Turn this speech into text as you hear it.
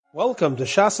Welcome to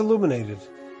Shas Illuminated.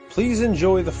 Please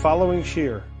enjoy the following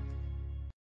shir.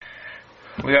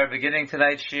 We are beginning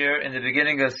tonight's shir in the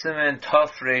beginning of Siman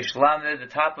Tov Reish Lamed, the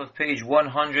top of page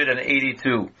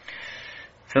 182.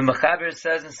 The Mechaber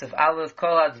says in Sif Aleph,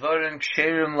 Kol hadvarim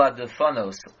ksherim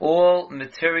ladefanos. All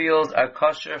materials are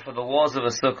kosher for the walls of a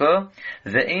sukkah.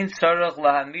 Ve'ein tzarach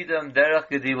lahamidam derech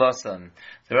gedilasan.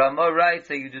 The Ramah writes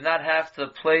that you do not have to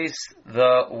place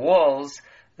the walls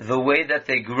the way that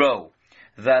they grow.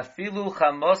 Va'afilu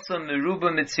chamosa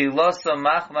meruba mitzilasa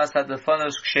machmas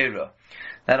hadefanos kshera.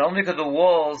 Not only could the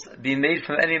walls be made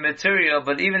from any material,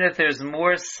 but even if there's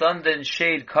more sun than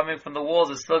shade coming from the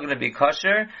walls, it's still going to be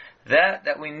kosher.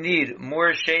 That we need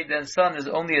more shade than sun is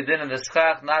only a din in the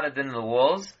Succah, not a din in the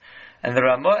walls. And the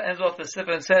Ramah ends off the sif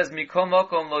and says, Mikol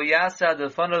makom lo yasa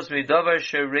defanos midavar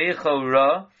shereicho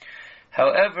ra.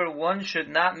 However, one should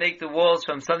not make the walls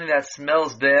from something that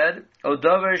smells bad, or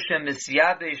something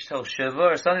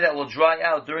that will dry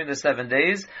out during the 7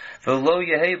 days, because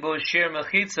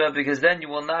then you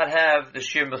will not have the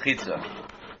shir mechitza.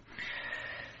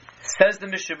 Says the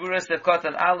Mishabura Sefkat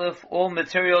and Aleph, all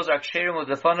materials are ksherim with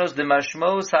the fanos, the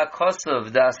mashmos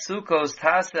hakosov, the asukos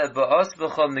tasa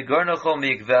ba'osbecha migornecho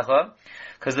miikvecha,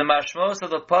 because the mashmos of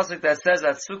the pasuk that says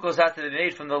that sukkos have to be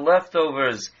made from the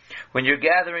leftovers when you're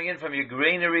gathering in from your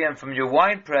granary and from your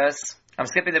wine press. I'm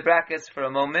skipping the brackets for a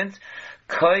moment.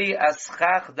 Koi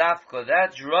aschach dafka.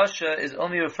 That drasha is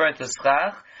only referring to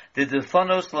schach. The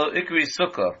defanos lo ikri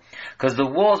sukkah, because the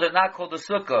walls are not called the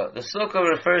sukkah. The sukkah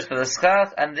refers to the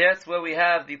schach, and that's where we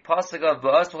have the pasuk of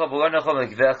ba'asmucha b'ornecha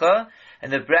mikvecha.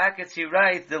 And the brackets he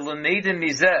writes the lumedim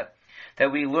mizeh,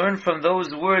 that we learn from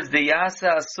those words the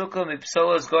yasa sukkah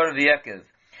mipsolas garden v'yekev,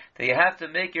 that you have to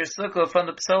make your sukkah from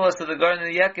the psolas to the garden of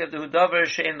the yekev, the hudavar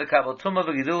she'en the kabel tumah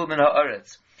v'gidul min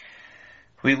ha'aretz.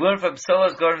 We learn from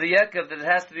Psolas Garden V'Yekev that it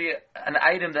has to be an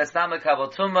item that's not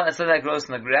Mekabel Tumah and something that grows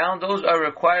in the ground. Those are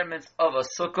requirements of a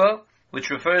sukkah,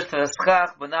 which refers to the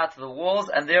schach, but not to the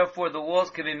walls, and therefore the walls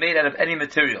can be made out of any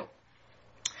material.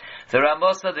 The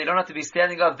Ramah said they don't have to be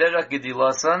standing up derech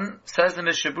gedilasan. Says the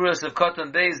Mishaburas of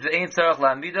Cotton Beis, the Ein Tzarach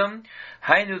Lamidam.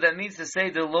 Hainu, that means to say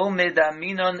the lo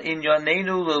medaminon in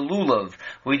yonenu lelulav.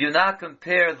 We do not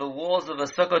compare the walls of a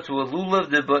sukkah to a lulav,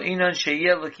 the ba'inon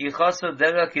sheyeh lekichasa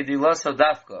derech gedilasa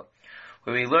dafka.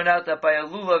 Where we learn out that by a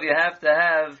lulav you have to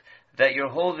have that you're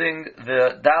holding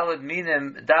the dalad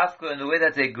minim dafka in the way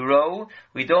that they grow.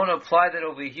 We don't apply that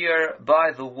over here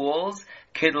by the walls.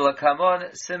 Kidla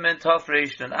kamon simen tov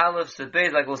reish and aleph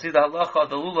sebez, like we'll see the halacha of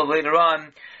the lulav later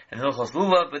on in Hilchos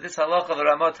lulav, but this halacha the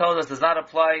Ramah tells us does not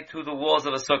apply to the walls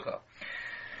of a sukkah.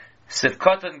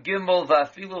 Sifkatan Gimel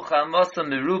va'afilu chamasa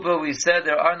meruba. We said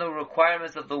there are no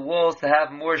requirements of the walls to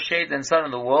have more shade than sun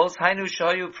on the walls. Hainu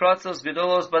shahayu pratzos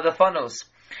gedolos badafanos.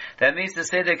 That means to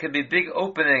say there could be big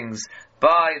openings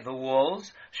by the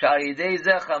walls. That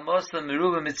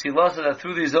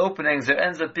through these openings there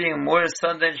ends up being more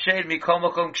sun than shade.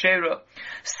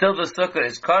 Still the sukkah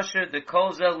is kosher. The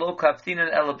kolzel lo kaptinan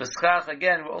ela b'schach.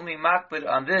 Again, we're only makbid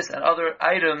on this and other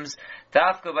items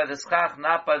dafka by the schach,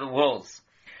 not by the walls.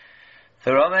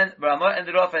 The Ramah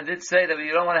ended off and did say that we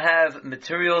don't want to have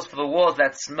materials for the walls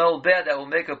that smell bad, that will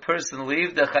make a person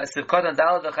leave. We're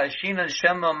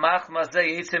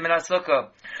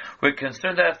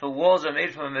concerned that if the walls are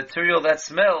made from a material that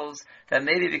smells, that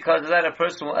maybe because of that a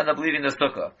person will end up leaving the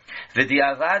sukkah.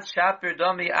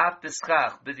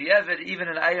 Even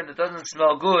an item that doesn't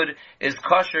smell good is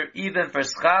kosher even for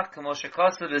schach,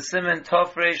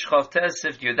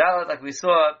 like we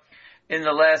saw in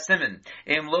the last siman.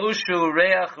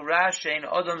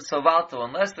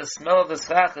 Unless the smell of the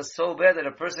schach is so bad that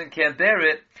a person can't bear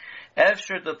it, in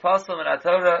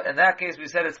that case we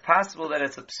said it's possible that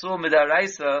it's a psul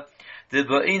midaraisa, the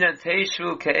ba'inan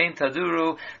teishu ke'ein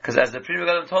taduru, because as the previous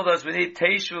Gadol told us, we need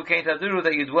teishu ke'ein taduru,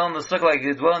 that you dwell in the sukkah like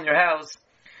you dwell in your house.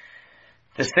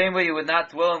 The same way you would not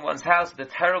dwell in one's house with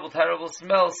a terrible, terrible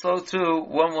smell, so too,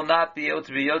 one will not be able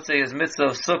to be yotzei his mitzvah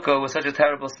of sukkah with such a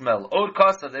terrible smell. Od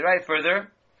Kosta, they write further,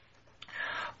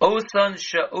 Osan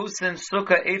sha'osin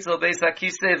sukkah eitzel beis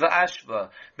hakisei va'ashva,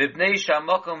 b'bnei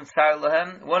sha'makom tzar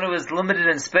lahem, one who is limited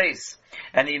in space,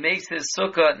 and he makes his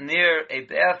sukkah near a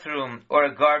bathroom or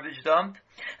a garbage dump,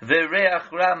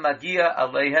 V'reach ra magia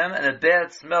aleihem, and a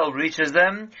bad smell reaches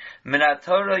them.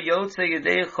 Minatora yotze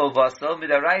yedei chovasel,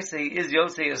 midaraisa he is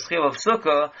yotze yeschiv of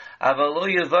sukkah, avalo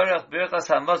yivarach birchas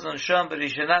hamazon sham, but he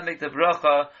should not make the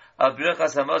bracha of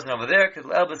birchas hamazon over there.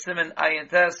 K'el b'simen ayin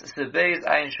tes sebeiz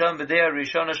ayin sham b'dei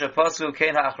rishona shapasu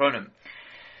kein ha'achronim.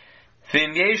 If a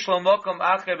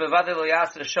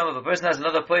person has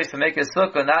another place to make a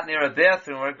sukkah, not near a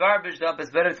bathroom or a garbage dump,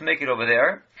 it's better to make it over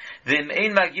there. And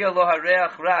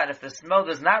if the smell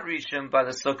does not reach him by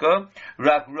the sukkah,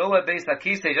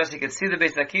 just he can see the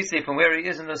beis hakisei from where he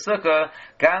is in the sukkah,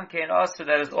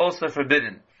 that is also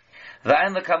forbidden.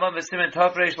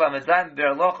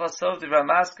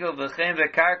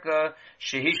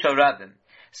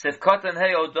 Sifkatan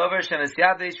hey odover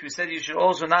shemisyabish. We said you should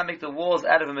also not make the walls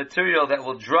out of a material that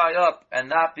will dry up and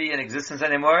not be in existence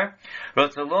anymore.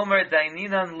 Rotzalomer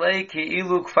daininan le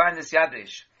keilu kfar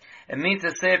nisyabish. It means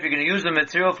to say if you're going to use the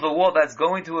material for the wall that's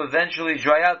going to eventually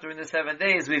dry out during the 7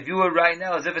 days, we view it right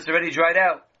now as if it's already dried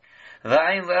out. What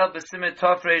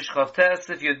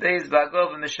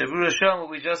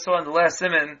we just saw in the last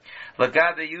siman,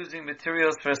 lagabe using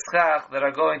materials for schach that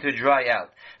are going to dry out.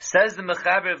 Says the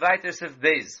mechaber weiter sif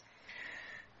beis.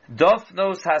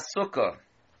 Dofnos hasukah.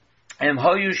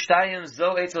 Hoyu shtayim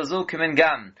zo etzel zu kimin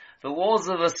gam. The walls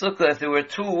of a sukkah, if there were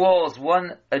two walls,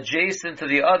 one adjacent to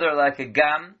the other like a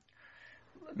gam,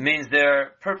 means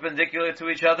they're perpendicular to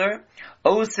each other.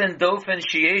 Osen dofen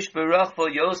sheyesh berachvo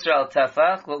yoser al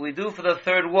tafach. What we do for the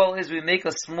third wall is we make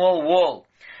a small wall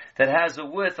that has a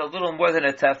width a little more than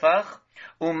a tefach.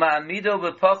 Uma'amido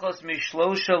bepachos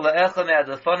mishlosha le'echa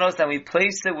me'adafonos, and we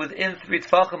place it within 3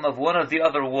 tefachim of one of the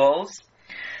other walls.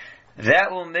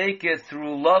 That will make it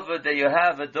through lava that you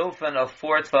have a dofen of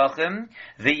 4 tefachim.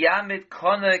 V'yamid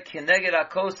kona kineged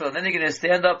akoso. And then you're going to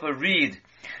stand up a reed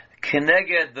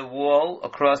kineged the wall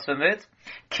across from it.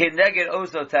 Kineged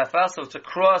ozo tafach, so it's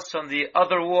across from the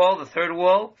other wall, the third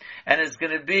wall, and it's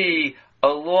going to be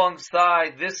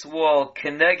alongside this wall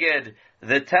kineged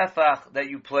the tefach that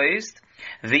you placed.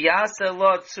 V'yaseh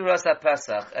lo tzuras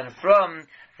haPesach, and from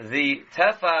the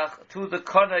tefach to the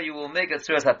kona you will make a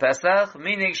tzuras haPesach,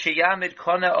 meaning sheyamid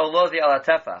kona olodi ala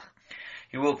tefach.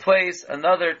 You will place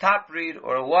another top reed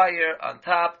or a wire on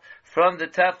top from the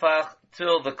tefach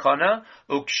till the kona,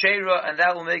 ukshera, and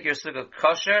that will make your sukkah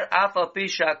kosher. Afal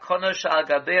pisha kona shal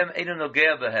gabeim einu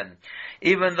nogea behen.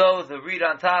 Even though the reed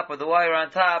on top or the wire on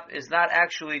top is not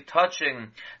actually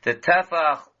touching the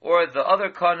tefach or the other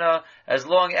kona, as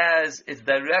long as it's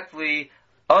directly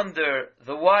under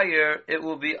the wire, it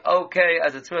will be okay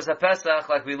as a tzuras haPesach,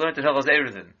 like we learned in Hilchos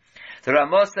Eruvin. The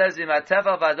Ramos says,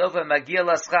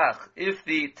 if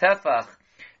the tefach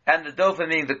and the dofen,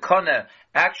 meaning the kona,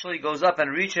 actually goes up and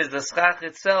reaches the schach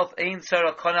itself, ein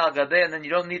tzara kona al gabei, and then you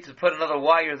don't need to put another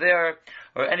wire there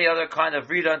or any other kind of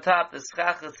reed on top. The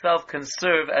schach itself can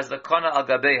serve as the kona al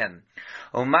gabeihen.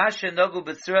 Umashe nogu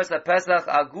b'tzuras haPesach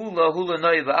agula hula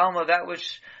noi v'alma, that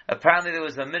which apparently there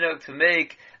was a minhag to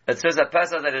make a tzuras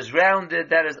haPesach that is rounded,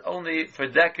 that is only for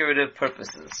decorative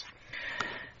purposes.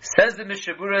 Says the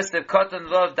Mishaburas of Katan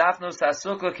Love Dafnos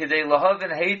Hasukah Kidei Lahavin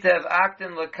Heitev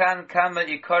Aktin Lakan Kama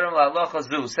Ikarim LaHalacha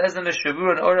Zu. Says the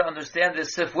Mishabura, in order to understand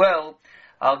this sif well,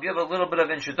 I'll give a little bit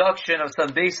of introduction of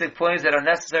some basic points that are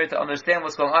necessary to understand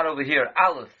what's going on over here.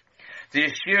 Aleph. The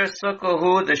shir sukkah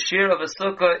hu, the shir of a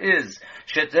sukkah is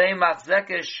shetei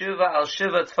machzekes shiva al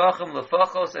shiva tfachim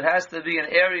lefachos. It has to be an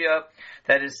area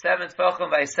that is 7 tfachim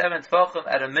by 7 tfachim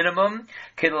at a minimum.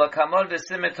 Kid lakamon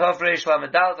v'simet tavreish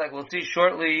lamedal, like we'll see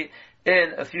shortly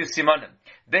in a few simanim.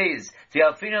 Beis, the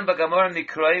alfinim b'gamora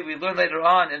mikroi, we learn later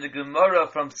on in the Gemara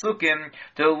from Sukkim,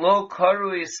 the lo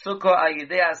karui sukkah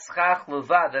ayidei aschach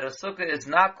levad, that a sukkah is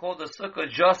not called a sukkah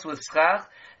just with schach,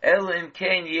 el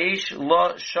imkein yesh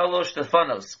lo shalosh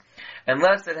tefanos,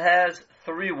 unless it has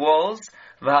 3 walls.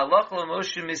 V'halach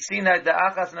l'moshe misinai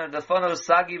da'achas na tefanos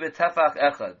sagi v'tefach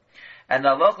echad. And the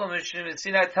halach l'moshe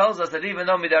misinai tells us that even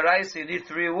though midaraisa you need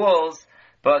 3 walls,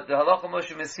 but the Halacha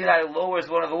Moshe Sinai lowers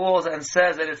one of the walls and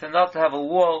says that it's enough to have a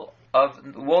wall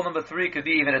number 3 could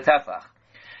be even a tefach.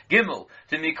 Gimel,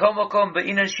 to mikomokom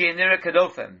be'inan she'enira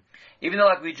kadofem. Even though,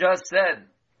 like we just said,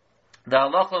 the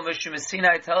Halacha Moshe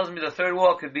Sinai tells me the 3rd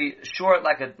wall could be short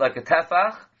like a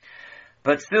tefach,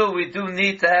 but still we do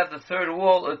need to have the 3rd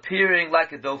wall appearing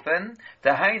like a dofen.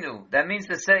 The hainu, that means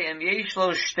to say, em yesh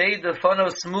lo shtei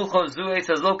defonos smucho zu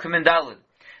eitz azlo kamin dalid.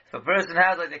 If a person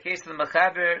has, like the case of the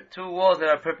Mechaber, 2 walls that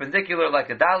are perpendicular like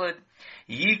a dalid,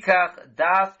 yikach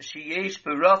daf sheyesh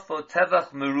berachvo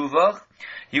tevach meruvach,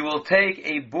 you will take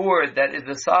a board that is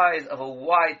the size of a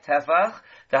wide tefach,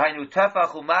 the hainu tefach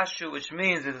umashu, which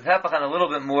means it's a tefach and a little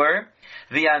bit more,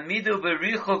 v'yamidu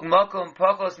berichuk makom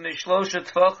pachos mishlosha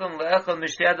tefachim le'echad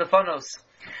mishtei adafonos.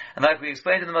 And like we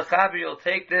explained in the Mechaber, you'll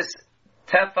take this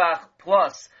tefach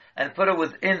plus and put it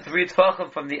within 3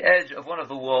 tfachim from the edge of one of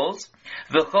the walls.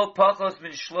 V'chol pachos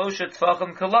min shlosha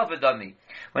tfachim kalavidami.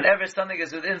 Whenever something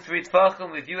is within 3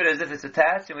 tfachim, we view it as if it's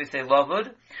attached, and we say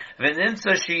lavud.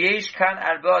 V'nimtza sheyesh kan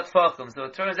arba tfachim. So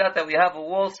it turns out that we have a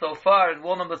wall so far, and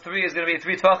wall number 3 is going to be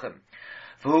 3 tfachim.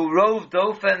 V'hu rov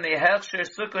dofen mehechsher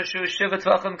sukkah shu shiva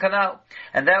tfachim kanal.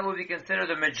 And that would be considered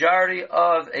the majority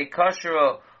of a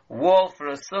kosher wall for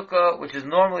a sukkah, which is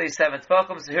normally 7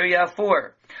 tfachim, so here you have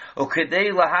 4.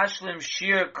 Ukidei lahashlim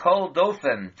shir kol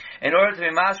dofen. In order to be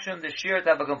mashlim the shir to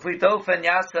have a complete dofen,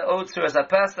 yasa od tzuras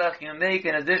ha-pesach, you make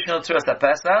an additional tzuras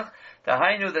ha-pesach. The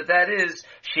hainu that is,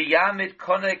 shiyamid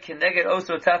kone keneged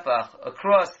oso tefach.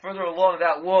 Across, further along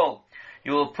that wall,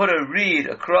 you will put a reed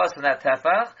across on that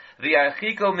tefach,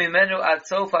 v'yarchiko mimenu ad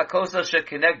sof ha-kosa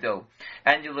shekenegdo.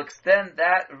 And you'll extend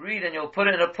that reed and you'll put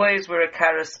it in a place where it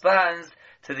corresponds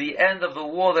to the end of the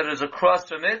wall that is across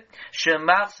from it,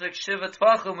 shemachzik shiva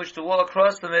tfachim, which the wall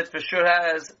across from it for sure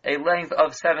has a length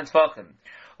of 7 tfachim.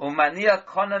 Umania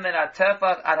kona min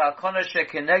atefach ad hakona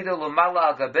shekenegdo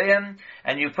lumala agabeim,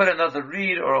 and you put another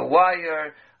reed or a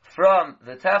wire from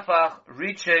the tefach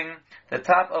reaching the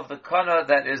top of the kona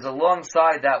that is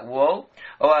alongside that wall,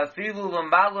 or afilu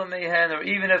lumala mehen, or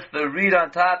even if the reed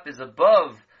on top is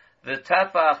above the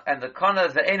tefach and the kana,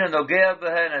 the ena nogea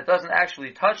behen, it doesn't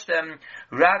actually touch them,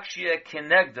 rakshia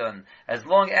kinegdon, as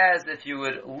long as if you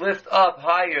would lift up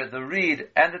higher the reed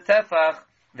and the tefach,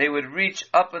 they would reach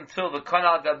up until the kana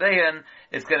al gabein,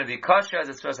 it's going to be kosher as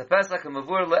it's Tzuras HaPesach, and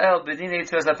mavur le'el b'dinei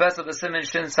Tzuras HaPesach b'simin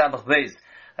shin samach beis.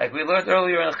 Like we learned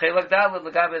earlier in Chelek Dalet,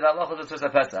 l'gabe the halacha of Tzuras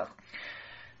HaPesach.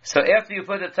 So after you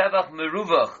put the tefach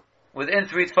meruvach, within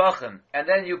 3 tfachim, and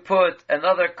then you put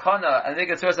another kana and make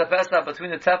a tzuras ha-pesach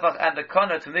between the tefach and the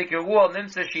kana to make your wall.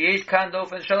 Nimsa sheyesh kan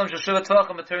dofen shalom sheshuva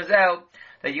tfachim. It turns out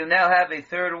that you now have a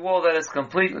third wall that is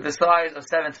complete with the size of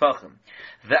 7 tfachim.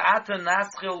 Ve'ata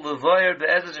naschil levoyer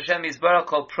be'ezras Hashem yisbarach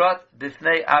kol prat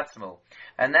b'fnei atzmo.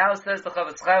 And now says the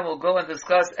Chavetz Chaim, we'll go and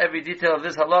discuss every detail of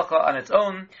this halacha on its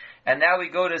own. And now we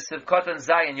go to Sivkot and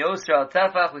Zayin Yosra al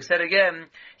Tefach. We said again,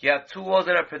 you have 2 walls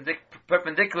that are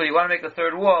perpendicular. You want to make a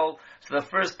third wall. So the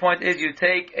first point is you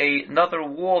take another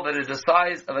wall that is the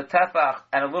size of a Tefach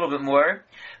and a little bit more.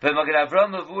 The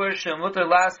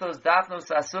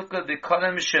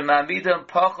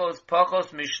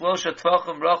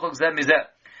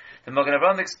Magen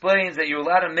Avraham explains that you're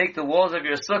allowed to make the walls of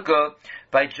your sukkah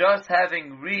by just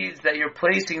having reeds that you're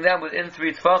placing them within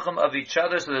 3 tfachim of each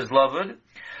other, so there's lavud.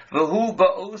 V'hu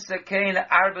ba'usa kein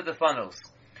arba defanos.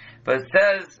 But it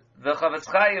says, the Chavetz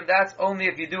Chaim, that's only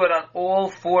if you do it on all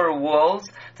 4 walls.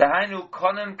 Tahainu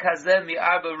konem kazeh mi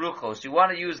arba ruchos. You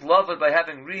want to use lavud by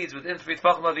having reeds within 3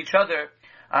 tfachim of each other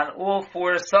on all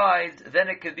 4 sides, then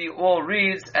it could be all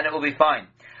reeds and it will be fine.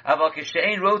 But if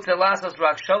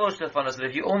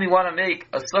you only want to make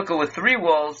a sukkah with 3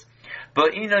 walls,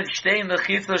 then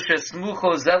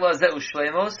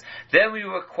we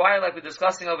require, like we're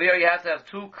discussing over here, you have to have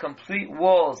 2 complete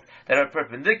walls that are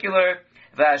perpendicular,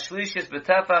 and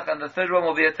the third one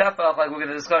will be a tefach, like we're going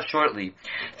to discuss shortly.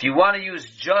 If you want to use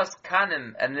just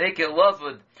kanim and make it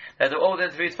lavud, that they're all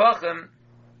within 3 tefachim,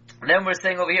 then we're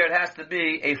saying over here it has to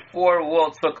be a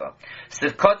 4-walled sukkah.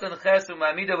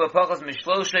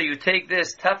 You take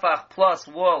this tefach plus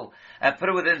wall and put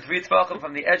it within 3 tefachim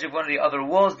from the edge of one of the other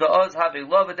walls. The oz have a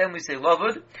lavud, then we say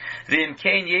lavud. And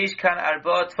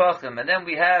then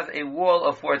we have a wall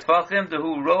of 4 tefachim.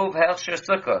 Dehu rov hechsher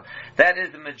sukkah. That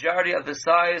is the majority of the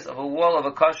size of a wall of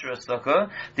a kosher sukkah.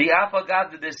 The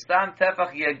apagav the stam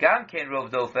tefach yagam kein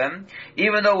rov dofen.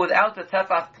 Even though without the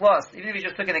tefach plus, even if you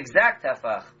just took an exact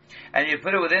tefach and you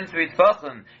put it within 3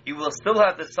 tefachim, you will still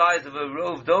have the size of a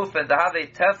rov dofen. To have a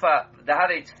tefach, to have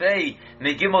a tfei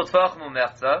megimol tefachim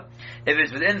umechza. If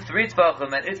it's within 3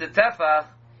 tefachim and it's a tefach,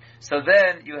 so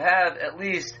then you have at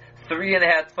least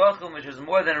 3.5 tefachim, which is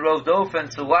more than rov dofen.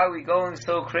 So why are we going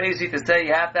so crazy to say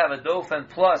you have to have a dofen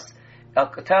plus a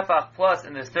tefach plus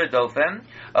in this third dofen?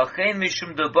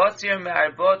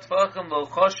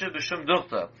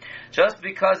 Just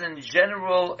because in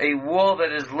general a wall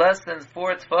that is less than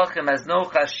 4 tefachim has no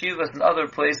chashivas in other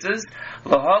places,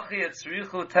 therefore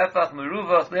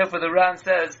the Ran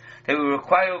says that we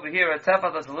require over here a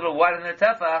tefach that's a little wider than a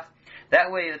tefach. That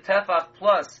way the tefach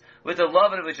plus with the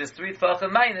lavud, which is 3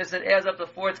 tefachim minus, it adds up to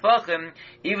 4 tefachim,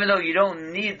 even though you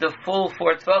don't need the full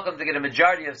 4 tefachim to get a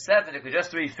majority of 7, it could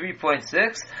just be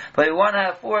 3.6, but you want to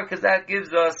have 4 because that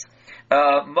gives us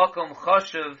makom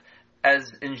chashuv,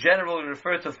 as in general we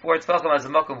refer to 4 tefachim as a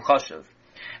makom chashuv.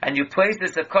 and you place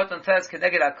this of Koton Tes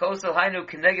Keneged HaKosel, Hainu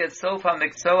Keneged Sof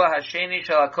HaMiksoa Hasheni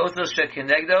Shal HaKosel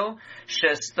Shekenegdo,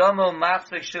 Shestomo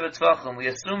Machzik Shiva Tvachim. We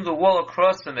assume the wall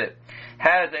across from it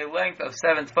has a length of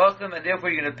 7 Tvachim, and therefore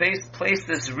you're going to place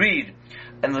this reed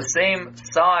on the same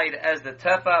side as the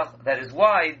Tefach that is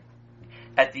wide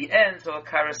at the end, so it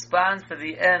corresponds to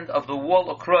the end of the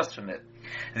wall across from it.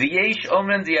 V'yesh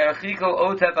omrim di'archiko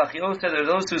o tefach yoser. There are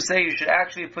those who say you should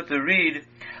actually put the reed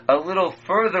a little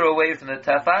further away from the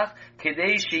tefach,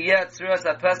 kedei sheyeh tzuras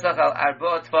ha'pesach al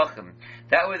arba tefachim.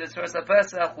 That way the tzuras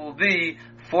ha'pesach will be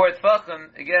 4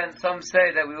 tefachim. Again, some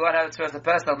say that we want to have a tzuras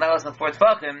ha'pesach not less than 4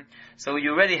 tefachim. So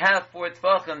you already have 4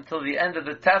 tefachim till the end of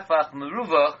the tefach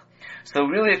meruvach. So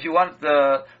really, if you want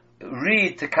the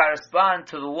reed to correspond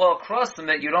to the wall across from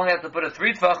it, you don't have to put a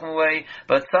 3 tefachim away,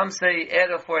 but some say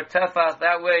add a 4 tefach,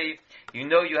 that way you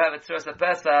know you have a tzuras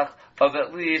ha'pesach of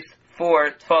at least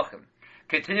 4 tefachim.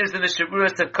 Continues in the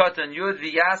Shaburas of Koton Yud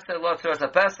v'yaseh lo tzuras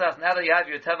ha'pesach. Now that you have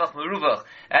your tefach meruvach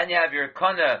and you have your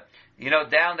kana,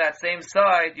 down that same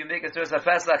side, you make a tzuras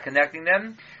ha'pesach connecting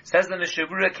them. Says in the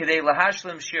Shabura, Kidei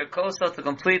lahashlim shir kosel, to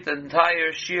complete the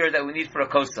entire shir that we need for a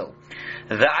kosel.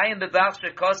 The ayin bebach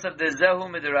shir kosel dezehu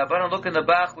midirabbanon. Look in the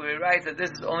bach where he writes that this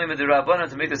is only midirabbanon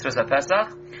to make the tzuras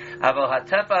ha'pesach. Aval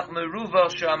ha'tefach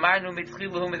meruvach she'amarnu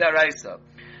mitchiluhu midaraisa.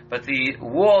 But the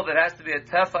wall that has to be a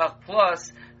tefach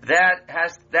plus,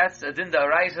 that's a din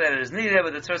da'araisa that is needed,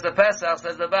 but the tzuras ha'pesach,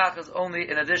 says the bach, is only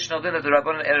an additional din that the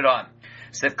rabbanon added on.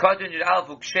 Sekadun Yud Alef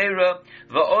Ukshera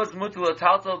va'oz mutu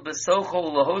l'taltal b'socho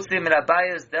u'lahosi min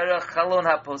abayas derech chalon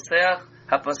ha'poseach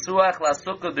ha'pasuach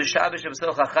la'sukkah b'shabish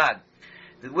b'soch ha'chag.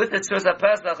 With the tzuras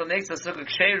ha'pesach, it makes the sukkah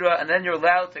kshera, and then you're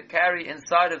allowed to carry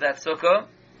inside of that sukkah,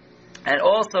 and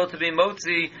also to be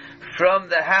motzi from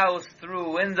the house through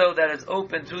a window that is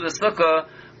open to the sukkah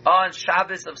on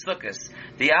Shabbos of Sukkos.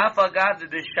 The afagad the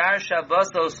bishar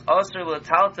Shabbosos osir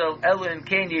l'taltal elu im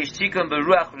kein yesh tikkun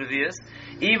beruach revius.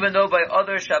 Even though by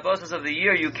other Shabbosos of the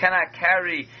year you cannot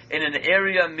carry in an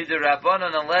area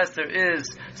midrabanan unless there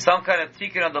is some kind of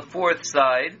tikkun on the 4th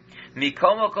side.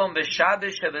 Mikomokom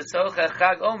b'Shabbos shebesocha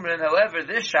chag omrim. However,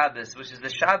 this Shabbos, which is the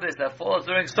Shabbos that falls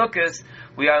during Sukkos,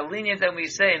 we are lenient and we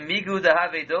say migu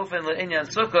dehave dofen le'inyan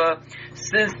sukkah.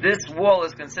 Since this wall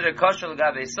is considered kosher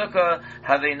l'gave sukkah,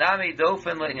 have nami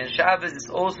dofen le'inyan Shabbos, it's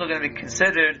also going to be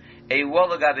considered a wall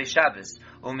l'gave Shabbos.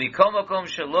 Umikomokom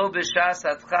shelo b'shas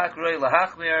atchak roi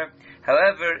lahachmir.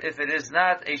 However, if it is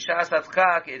not a shas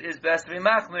atchak, it is best to be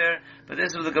machmir. But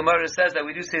this is what the Gemara says, that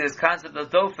we do say this concept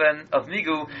of dofen, of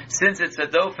migu, since it's a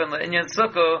dofen l'inyan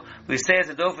sukkah, we say it's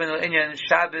a dofen l'inyan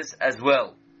Shabbos as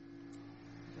well.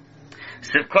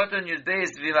 Sivkoton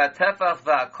Yudbeis v'ma tefach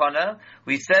v'akona.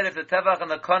 We said if the tefach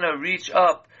and the kana reach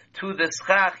up to the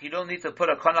schach, you don't need to put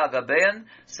a kana al gabein.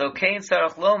 So kain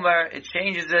sarach lomar, it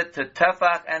changes it to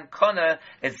tefach and kana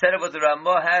instead of what the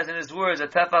Ramah has in his words, a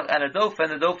tefach and a dofen.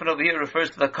 The dofen over here refers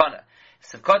to the kana.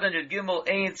 Sivkoton Yud Gimel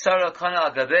ein sarach kana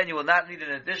al gabein. You will not need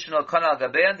an additional kana al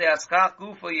gabein. The schach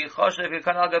gufo yichoshev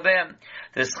kana al gabein.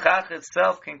 The schach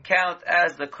itself can count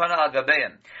as the kana al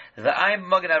gabein. The Ayin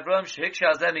Magen Avram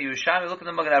shehiksha azem Yerushalmi. Look at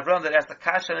the Magen Avram that asked the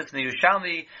kasha in the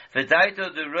Yerushalmi.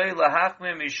 V'daito de roi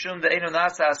lahachmir mishum de'enu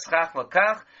nasa aschach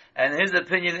lakach. And his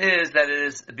opinion is that it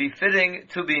is befitting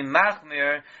to be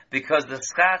machmir because the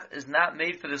schach is not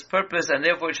made for this purpose, and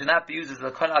therefore it should not be used as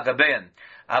a kon agabein.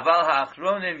 Aval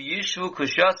ha'achronim yishu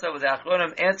kushasa, with the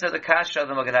achronim answer the kasha of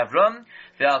the Magen Avram.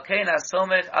 Ve'alkein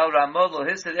asomech al Ramah lo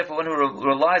hissa. Therefore, one who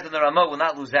relies on the Ramah will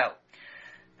not lose out.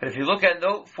 But if you look at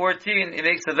note 14, it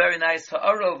makes a very nice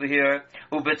ha'ara over here.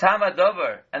 Ubetama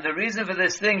dover. And the reason for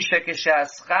this thing, shekesha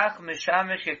schach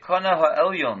mishamish kekona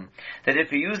ha'elyon, that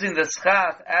if you're using the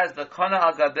schach as the kona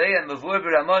al gabei and mavur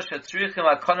b'ramosh hatzrichim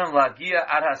ha'konam lagia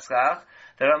ad ha'schach,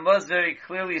 the Ramah is very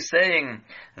clearly saying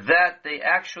that the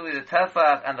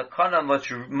tefach and the kana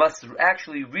must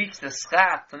actually reach the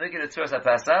schach to make it a tzuras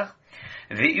ha'pesach.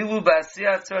 V'ilu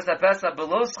ba'asiyah tzuras ha'pesach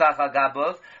below schach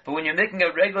ha'gabov. But when you're making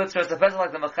a regular tzuras ha'pesach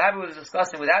like the Mechaber was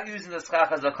discussing, without using the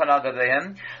schach as a kana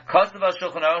gabeim, kasav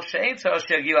ha'shulchan aruch she'ein tzarich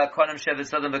she'yagiu ha'konim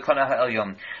she'v'sadam b'kana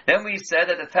ha'elyon. Then we said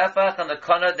that the tefach and the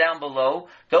kana down below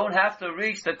don't have to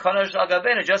reach the kana shel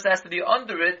gabeim. It just has to be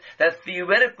under it. That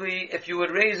theoretically, if you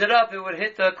would raise it up, it would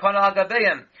hit the kana al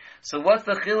gabeim. So what's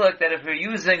the chiluk that if you're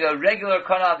using a regular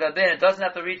kana al gabein, it doesn't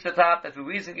have to reach the top? If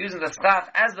you're using the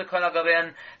schach as the kana al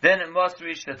gabein, then it must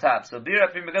reach the top. So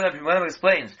Bira Primagana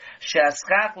explains,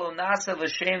 she'aschach lo nasa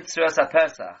l'shem tzuras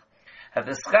ha'pesach. If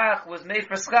the schach was made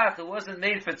for schach, it wasn't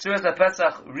made for tzuras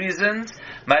ha'pesach reasons.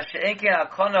 Masha'enkin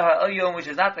ha'kana ha'elyon, which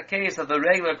is not the case of the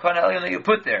regular kana ha'elyon that you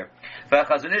put there.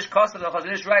 V'chazonish kosav, the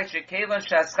chazonish writes, she'kevan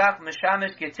she'aschach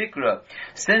mishamish ketikra.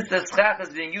 Since the schach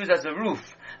is being used as a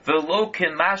roof, V'lo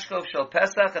k'mashkov shel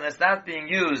Pesach, and it's not being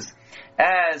used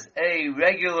as a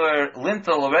regular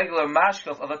lintel, a regular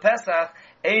mashkov of a Pesach.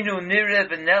 Einu nireh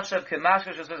v'nechshav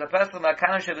k'mashkov shel Pesach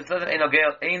ma'kanim shebetzlevim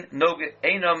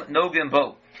einom nogim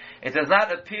bo. It does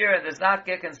not appear and does not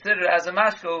get considered as a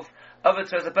mashkov of a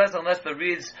Tzvi Pesach unless the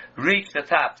reeds reach the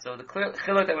top. So the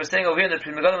chiluk that we're saying over here in the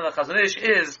Pri Megadim and the Chazon Ish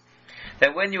is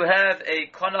that when you have a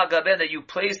kana gabein that you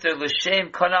place there l'shem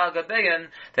kana gabein,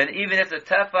 then even if the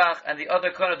tefach and the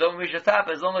other kana don't reach the top,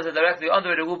 as long as they're directly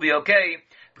under it, it will be okay,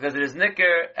 because it is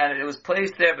nicker and it was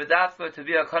placed there b'dafka to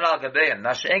be a kana gabein.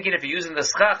 Now she'enkin, if you're using the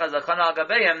schach as a kana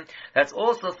gabein, that's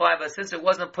also fine, but since it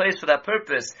wasn't placed for that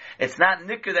purpose, it's not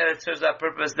nicker that it serves that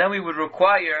purpose, then we would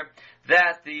require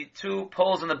that the two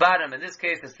poles on the bottom, in this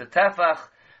case it's the tefach,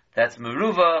 that's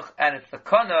meruvach, and it's the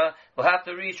kana, will have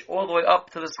to reach all the way up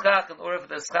to the schach in order for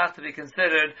the schach to be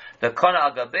considered the kana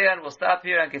al gabein. We'll stop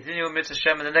here and continue with Mitzvah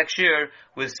Shem in the next year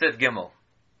with Siv Gimel.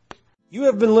 You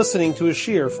have been listening to a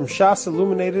shiur from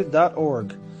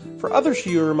shasilluminated.org. For other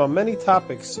shiurim on many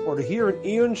topics, or to hear an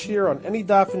Iyun shiur on any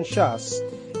daf in Shas,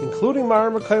 including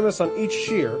Mara Mekaymas on each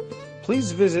shiur,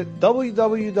 please visit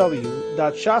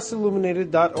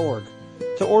www.shasilluminated.org.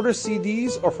 To order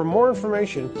CDs or for more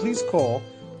information, please call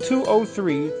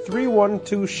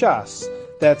 203-312-SHAS.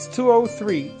 That's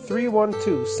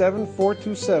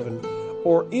 203-312-7427,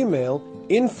 or email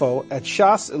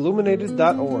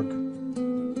info@shasilluminated.org.